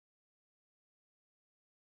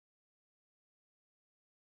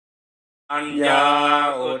อัญญา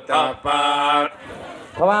อุตปาท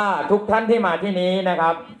เพราะว่าทุกท่านที่มาที่นี้นะค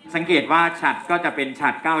รับสังเกตว่าฉัตรก็จะเป็นฉั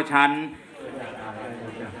ตร9 ชั้น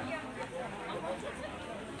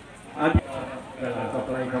เวลาต่อไ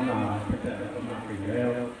ปเข้ามาถึงแล้ว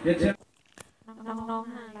น้อง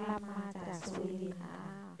ๆลำมาจากสุรินทร์ค่ะ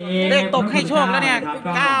เลขตกให้โชคแล้วเนี่ย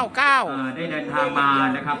99ได้เดินทางมา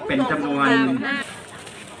นะครับเป็นจำนวน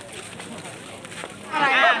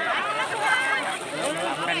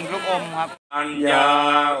เป็นลูกอมครับอัญญา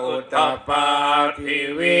อุตปาทิ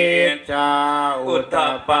วิชาอุต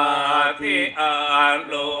ปาทิอา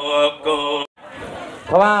โลโกเ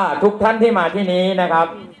พราะว่าทุกท่านที่มาที่นี้นะครับ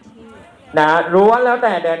นะล้วนแล้วแ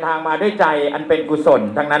ต่เดินทางมาด้วยใจอันเป็นกุศล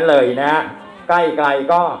ทั้งนั้นเลยนะใกล้ไกล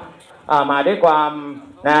ก็มาด้วยความ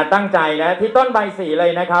ตั้งใจนะที่ต้นใบสีเล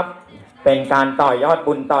ยนะครับเป็นการต่อยอด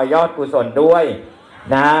บุญต่อยอดกุศลด้วย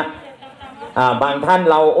นะบางท่าน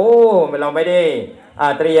เราไม่ได้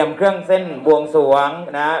เตรียมเครื่องเส้นบวงสรวง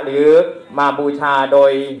นะหรือมาบูชาโด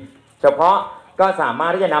ยเฉพาะก็สามาร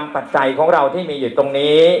ถที่จะนำปัจจัยของเราที่มีอยู่ตรง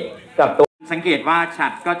นี้กับตัวสังเกตว่าฉั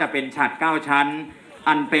ตรก็จะเป็นฉัตร9 ชั้น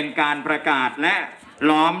อันเป็นการประกาศและ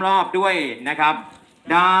ล้อมรอบด้วยนะครับ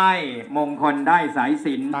ได้มงคลได้สาย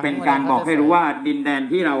สิญจน์เป็นการบอกให้รู้ว่าดินแดน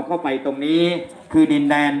ที่เราเข้าไปตรงนี้คือดิน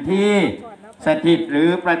แดนที่สถิตหรือ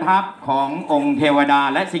ประทับขององค์เทวดา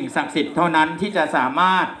และสิ่งศักดิ์สิทธิ์เท่านั้นที่จะสาม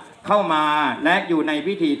ารถเข้ามาและอยู่ใน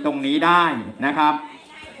พิธีตรงนี้ได้นะครับ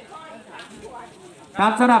ครั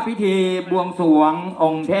บสำหรับพิธีบวงสรวงอ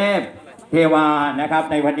งค์เทพเทวานะครับ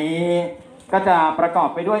ในวันนี้ก็จะประกอบ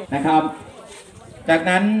ไปด้วยนะครับจาก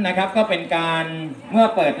นั้นนะครับก็เป็นการเมื่อ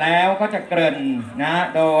เปิดแล้วก็จะเกริ่นนะ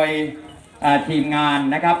โดยทีมงาน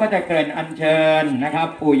นะครับก็จะเกริ่นอัญเชิญนะครับ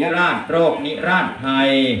ปู่ย่าราชโรคนิราชภั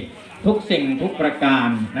ยทุกสิ่งทุกประการ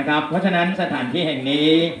นะครับเพราะฉะนั้นสถานที่แห่ง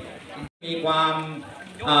นี้มีความ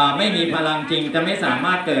ไม่มีพลังจริงจะไม่สาม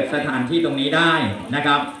ารถเกิดสถานที่ตรงนี้ได้นะค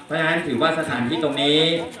รับเพราะฉะนั้นถือว่าสถานที่ตรงนี้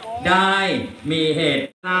ได้มีเหตุ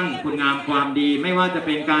สร้างคุณงามความดีไม่ว่าจะเ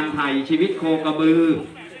ป็นการไถ่ชีวิตโคกระบือ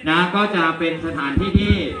นะก็จะเป็นสถานที่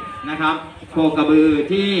ที่นะครับโคกระบือ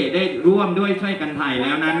ที่ได้ร่วมด้วยช่วยกันไถ่แ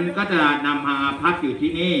ล้วนั้นก็จะนำมาพักอยู่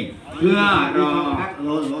ที่นี่เพื่อรอ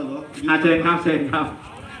เชิญครับเชิญครับ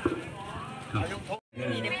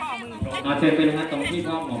เชิญไปนะฮะตรงที่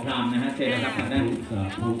พ่อหมอพรามนะฮะเชิญนะครับทางด้านสา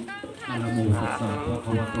ธุนะโมตัสสะภะค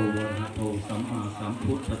ะวะโตอะระหะโตสัมมาสัม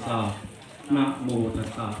พุทธัสสะนะโมตัส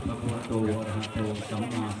สะภะคะวะโตอะระหะโตสัม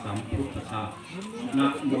มาสัมพุทธัสสะนะ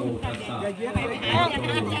โมตัสสะภะคะวะโต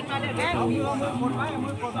อะระหะโตสัมมา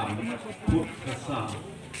สัมพุทธัสสะ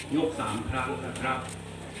ยก3 ครั้งนะครับ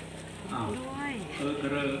ก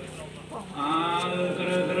ระ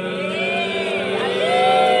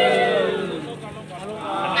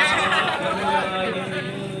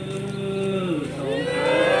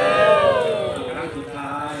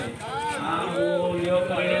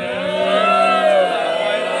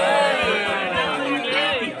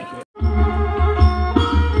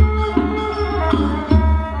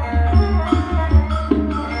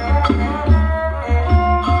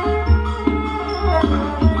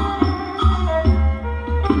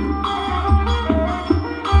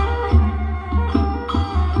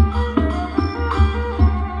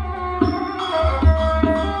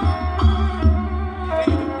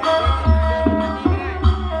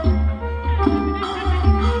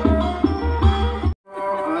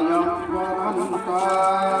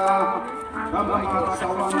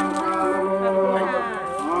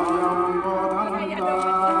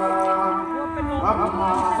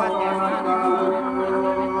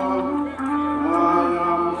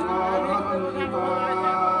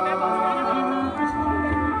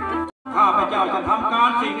ข้าพเจ้าจะทำการ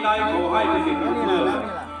สิ่งใดขอให้เป็นสิ่งนั้นเลย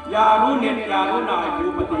อย่ารู้เหน็ดอย่ารู้นายภู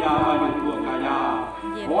ปัตยามาอยู่ตัวกายา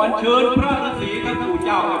ขอเชิญพระฤาษีทั้งปู่เ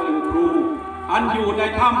จ้าและปู่ครูอันอยู่ใน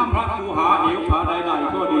ถ้ำพระคูหาเหวผาใด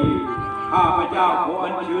ๆก็ดีข้าพเจ้าขอ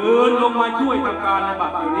เชิญลงมาช่วยทำการในบั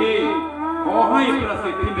ดนี้ขอให้ประ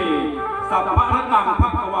สิทธิเมสัพพะตังภ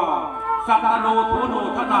ควาสัตโนโทโน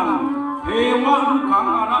ทนังเทวะรุขัง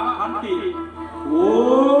อรหันติโ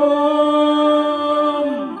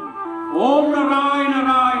อมนารายนา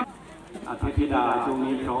รายอธิธิดาช่วง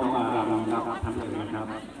นี้พร้อมมารำนะครับท่านเลยนะครับ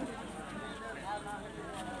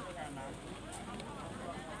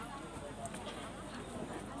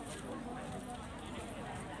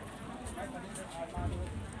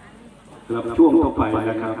ครับช่วงต่อไป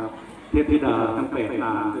นะครับเทพธิดาทั้ง8 น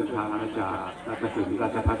างเดินทางมาจากราชสิงห์รา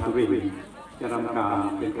ชภัฏสุรินทร์จะรำการ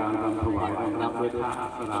เป็นการรำถวายรำรับด้วยท่าอั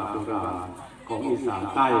กษราโบราณของอีสาน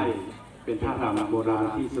ใต้เป็นท่ารำโบราณ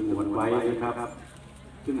ที่สงวนไว้นะครับ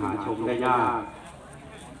ซึ่งหาชมได้ยาก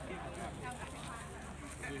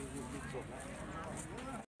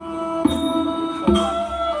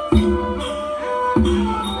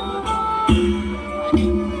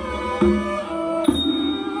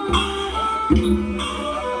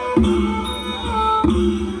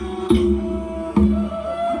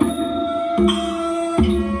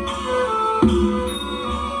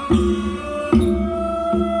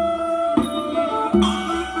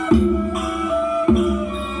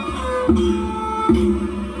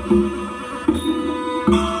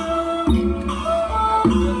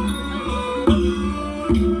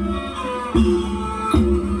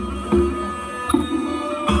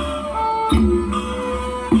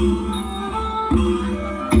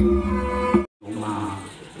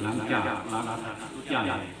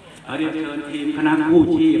เรียนเชิญทีมคณะกู้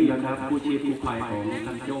ชีพนะครับกู้ชีพกู้ภัยของ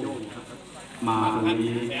ท่านโจ้มาตรง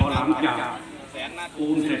นี้พอหลังจากปู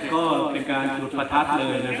มเสร็จก็เป็นการจุดประทัดเล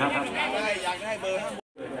ยนะครับ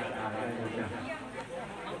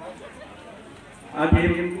ทีม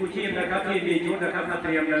กู้ชีพนะครับที่มีชุดนะครับมาเต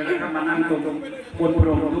รียมเลยนะครับมานั่งตรงบนพร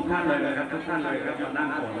มทุกท่านเลยนะครับทุกท่านเลยครับมานั่ง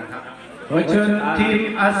ก่อนนะครับขอเชิญทีม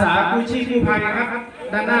อาสากู้ชีพกู้ภัยครับ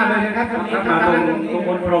ด้านหน้าเลยนะครับตรงนี้ครับตรงบ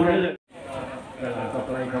นพรมนี่เลยต่อไ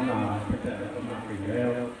ปเข้ามาถึงแล้ว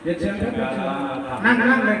เดี๋ยวเชิญ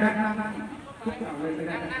นั่งเลยครับทุกอย่างเลย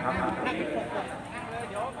นะครับ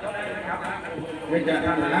เวชก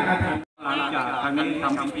ารนะครับหลังจากทางนี้ท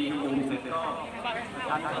ำพิธีปูมเสร็จก็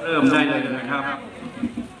เริ่มได้เลยนะครับ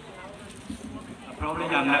พร้อมหรื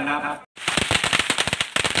อยังนะครับ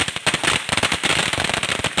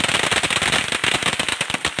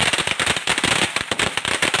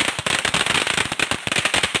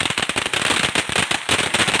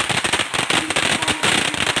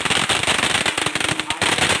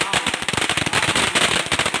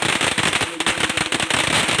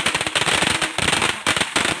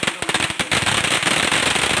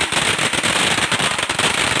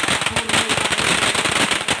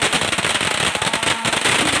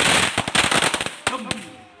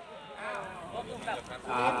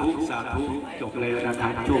สาธุจบเลยนะครั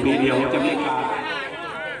บช่วงนี้เดียวจะมีการ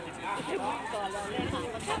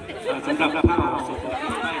สำหรับข้าวสุก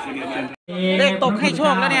เลขตกให้โช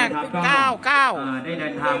คแล้วเนี่ย99ได้เดิ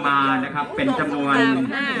นทางมานะครับเป็นจำนวน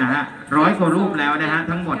นะฮะ100 กว่ารูปแล้วนะฮะ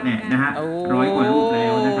ทั้งหมดเนี่ยนะฮะ100 กว่ารูปแล้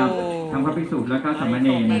วนะครับทั้งพระภิกษุแล้วก็สามเณ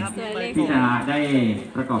รที่จะได้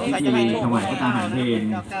ประกอบพิธีถวายพระทหารเพล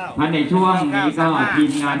ท่านในช่วงนี้ก็ที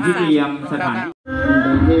มงานที่เตรียมสถาน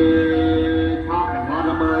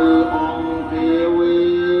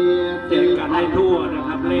แจกกันให้ทั่วนะค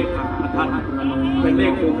รับเลขประทัดเป็นเล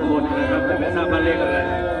ขมงคลนะครับแต่ไม่ทราบว่าเลขอะไร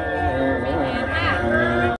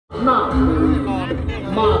นา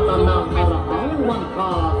มาตนาคาหังวันคา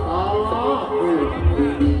ตา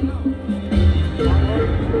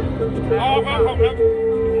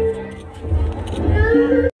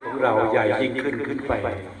ของเราใหญ่ยิ่งขึ้นไป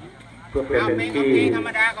เพื่อเป็นที่ธรรม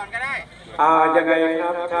ดาก่อนก็ได้ยังไงครั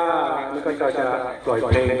บถ้ามันก็จะปล่อยเ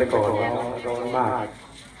พลงไปก่อนร้อนมาก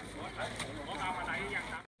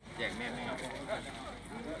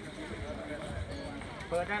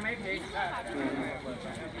เปิดได้ไหมเพลง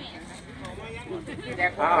แจ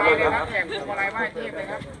กพวงมาลัยเลยครับแจกพวงมาลัยไหว้เทพเลย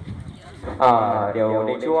ครับเดี๋ยวใ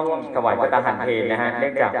นช่วงถวายพระทหารเพลนะฮะเนื่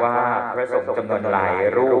องจากว่าพระสงฆ์จำนวนหลาย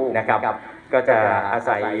รูปนะครับก็จะอา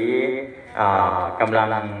ศัยกำ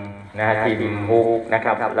ลังนะฮะทีมมุกนะค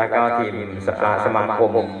รับแล้วก็ทีมสมาค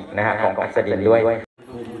มนะฮะของอัศดินด้วย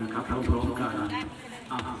นะครับพร้อมๆกัน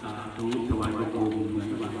สาธุถวายพระภูมิเหมือน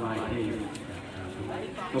วันไหว้เทพ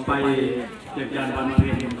ต่อไปเจ็ดยานวันเพล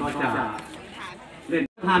งก็จะเล่น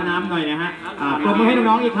ทานน้ำหน่อยนะฮะปรบมือให้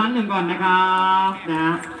น้องๆอีกครั้งหนึ่งก่อนนะครับนะฮ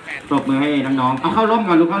ะปรบมือให้น้องๆเอาเข้าร่ม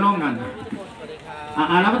ก่อนลูกเข้าร่มก่อน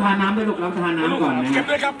รับประทานน้ำด้วยลูกรับประทานน้ำก่อนนะครับ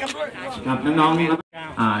ครับน้องๆนี่ครับ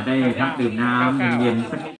ได้พักดื่มน้ำเย็น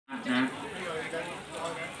สักนิดนะ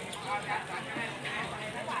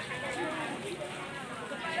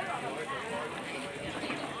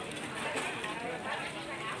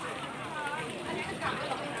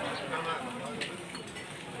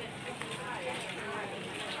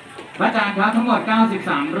พระอาจารย์ครับทั้งหมด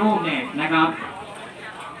93รูปเนี่ยนะครับ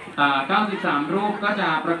93รูปก็จะ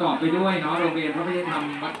ประกอบไปด้วยเนาะโรงเรียนพระพิธรรม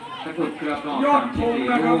วัดตะกุดเครือปลอกยอดธง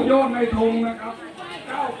นะครับยอดในธงนะครับ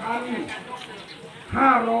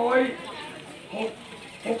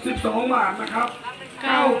9,562 บาทนะครับ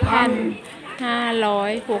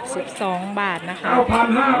9,562 บาทนะคะ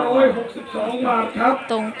9,562 บาทครับ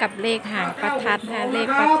ตรงกับเลขหางประทัดนะเลข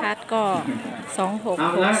ประทัดก็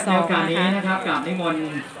2662นะครับกราบนิมนต์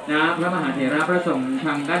นะพระมหาเถระพระสงฆ์ท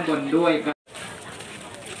างด้านบนด้วย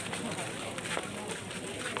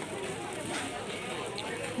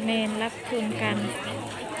เนนรับทุนการ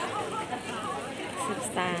ศึก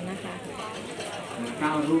ษานะคะ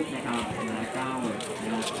9รูปนะครับ9รูป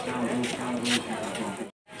นะครับ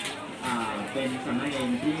เป็นสำนักเอ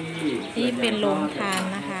งที่เป็นโรงทาน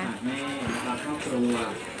นะคะแม่นะครับครอบครัว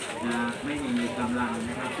นะไม่มีกำลังน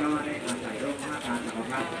ะครับก็ได้อาศัยร่มผ้าการสังฆ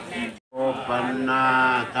ทานโอปันนา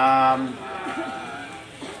ธรรม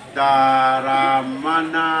ดาราม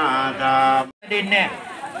นาธรรมดินเนี่ย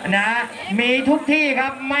นะมีทุกที่ครั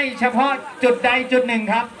บไม่เฉพาะจุดใดจุดหนึ่ง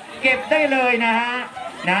ครับเก็บได้เลยนะฮะ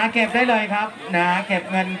เก็บได้เลยครับเก็บ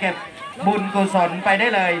เงินเก็บบุญกุศลไปได้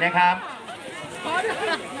เลยนะครับ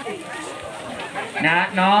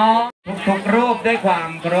น้องทุกรูปด้วยความ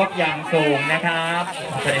เคารพอย่างสูงนะครับ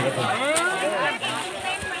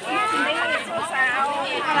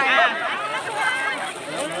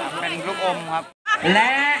อมครับ แล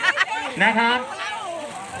ะนะครับ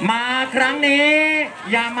มาครั้งนี้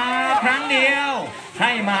อย่ามาครั้งเดียวใ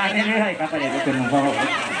ห้มาเรื่อยๆครับประเดชพระคุณหลวงพ่อ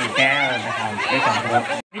ปู่แก้วนะครับด้วยความเคารพ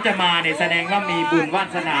ที่จะมาเนี่ยแสดงว่ามีบุญวา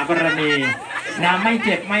สนาบารมีนะไม่เ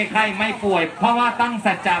จ็บไม่ไข้ไม่ป่วย เพราะว่าตั้ง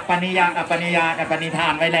สัจจะปณิญาณปณิธา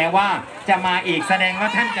นไว้แล้วว่าจะมาอีกแสดงว่า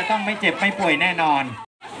ท่านจะต้องไม่เจ็บไม่ป่วยแน่นอน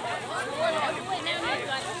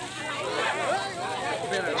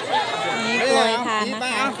นี่โปรยทานนะ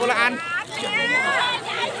คะคนละอัน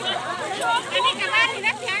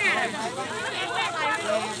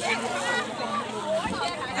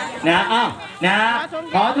นะอ้าวนะ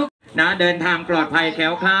ขอทุกนะเดินทางปลอดภัยแคล้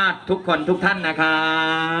วคลาดทุกคนทุกท่านนะครั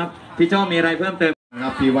บพี่โจมีอะไรเพิ่มเติมนะค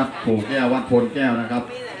รับที่วัดปู่แก้ววัดโพนแก้วนะครับ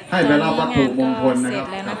ให้ไปรับวัตถุมงคลนะครับ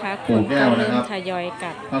เสร็จแล้วนะคะ ปู่แก้วนะครับ ทยอยก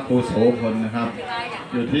ลับ พระครูโสพลนะครับ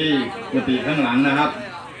อยู่ที่กุฏิข้างหลังนะครับ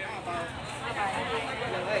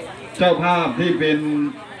เจ้าภาพที่เป็น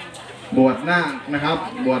บวชนาคนะครับ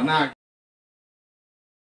บวชนาค